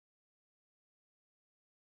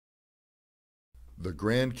The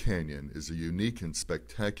Grand Canyon is a unique and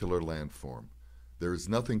spectacular landform. There is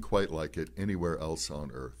nothing quite like it anywhere else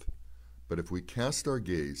on Earth. But if we cast our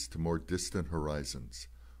gaze to more distant horizons,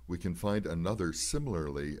 we can find another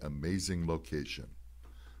similarly amazing location.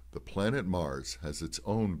 The planet Mars has its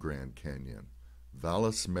own Grand Canyon,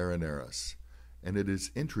 Valles Marineris, and it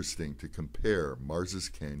is interesting to compare Mars's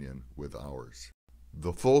canyon with ours.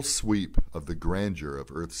 The full sweep of the grandeur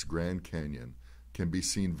of Earth's Grand Canyon can be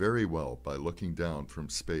seen very well by looking down from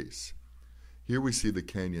space. Here we see the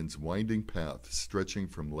canyon's winding path stretching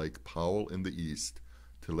from Lake Powell in the east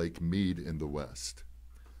to Lake Mead in the west.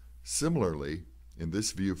 Similarly, in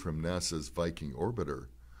this view from NASA's Viking orbiter,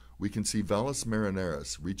 we can see Valles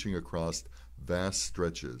Marineris reaching across vast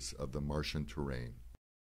stretches of the Martian terrain.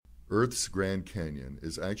 Earth's Grand Canyon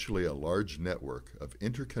is actually a large network of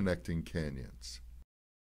interconnecting canyons.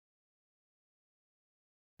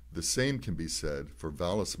 The same can be said for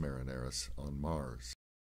Valles Marineris on Mars.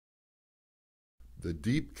 The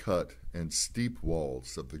deep cut and steep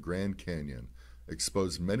walls of the Grand Canyon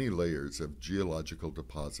expose many layers of geological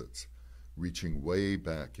deposits, reaching way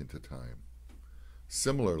back into time.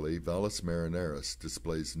 Similarly, Valles Marineris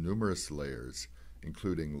displays numerous layers,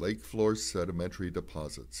 including lake floor sedimentary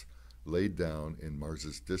deposits laid down in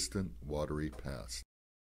Mars's distant watery past.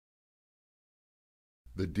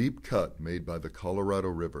 The deep cut made by the Colorado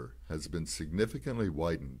River has been significantly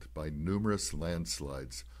widened by numerous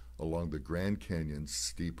landslides along the Grand Canyon's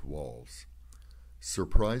steep walls.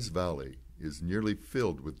 Surprise Valley is nearly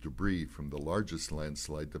filled with debris from the largest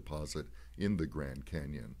landslide deposit in the Grand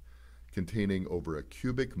Canyon, containing over a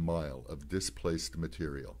cubic mile of displaced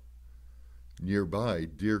material. Nearby,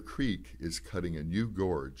 Deer Creek is cutting a new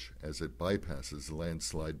gorge as it bypasses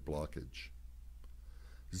landslide blockage.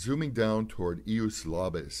 Zooming down toward Ius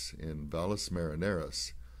Labes in Valles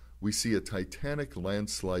Marineris, we see a titanic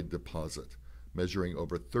landslide deposit measuring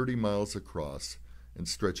over 30 miles across and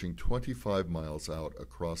stretching 25 miles out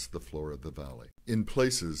across the floor of the valley. In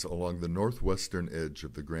places along the northwestern edge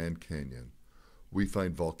of the Grand Canyon, we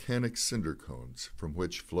find volcanic cinder cones from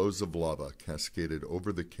which flows of lava cascaded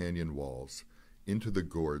over the canyon walls into the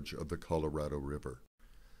gorge of the Colorado River.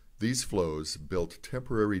 These flows built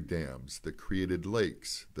temporary dams that created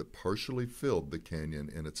lakes that partially filled the canyon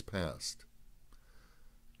in its past.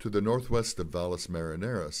 To the northwest of Valles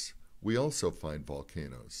Marineris, we also find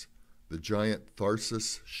volcanoes, the giant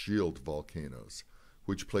Tharsis Shield volcanoes,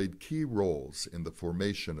 which played key roles in the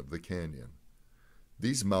formation of the canyon.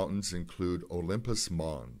 These mountains include Olympus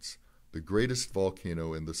Mons, the greatest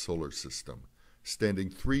volcano in the solar system,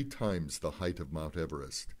 standing 3 times the height of Mount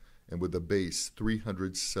Everest, and with a base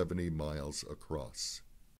 370 miles across.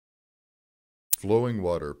 Flowing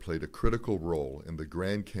water played a critical role in the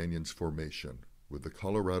Grand Canyon's formation, with the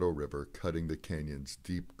Colorado River cutting the canyon's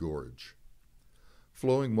deep gorge.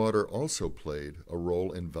 Flowing water also played a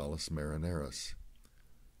role in Valles Marineris.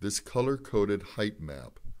 This color-coded height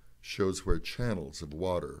map shows where channels of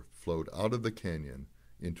water flowed out of the canyon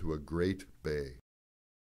into a great bay.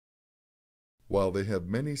 While they have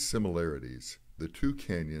many similarities, the two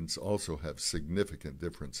canyons also have significant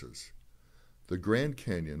differences. The Grand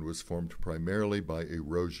Canyon was formed primarily by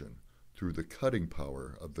erosion through the cutting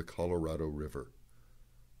power of the Colorado River.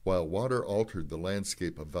 While water altered the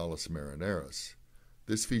landscape of Valles Marineris,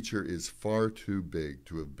 this feature is far too big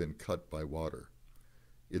to have been cut by water.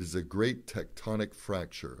 It is a great tectonic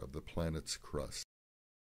fracture of the planet's crust.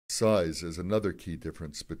 Size is another key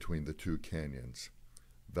difference between the two canyons.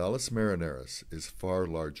 Valles Marineris is far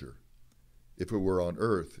larger. If it were on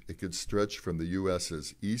Earth, it could stretch from the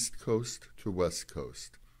U.S.'s east coast to west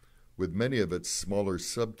coast, with many of its smaller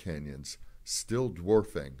subcanyons still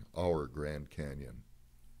dwarfing our Grand Canyon.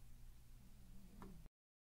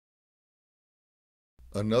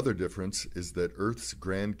 Another difference is that Earth's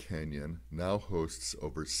Grand Canyon now hosts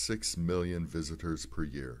over 6 million visitors per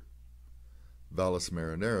year. Valles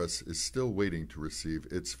Marineris is still waiting to receive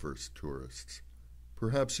its first tourists.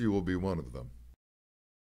 Perhaps you will be one of them.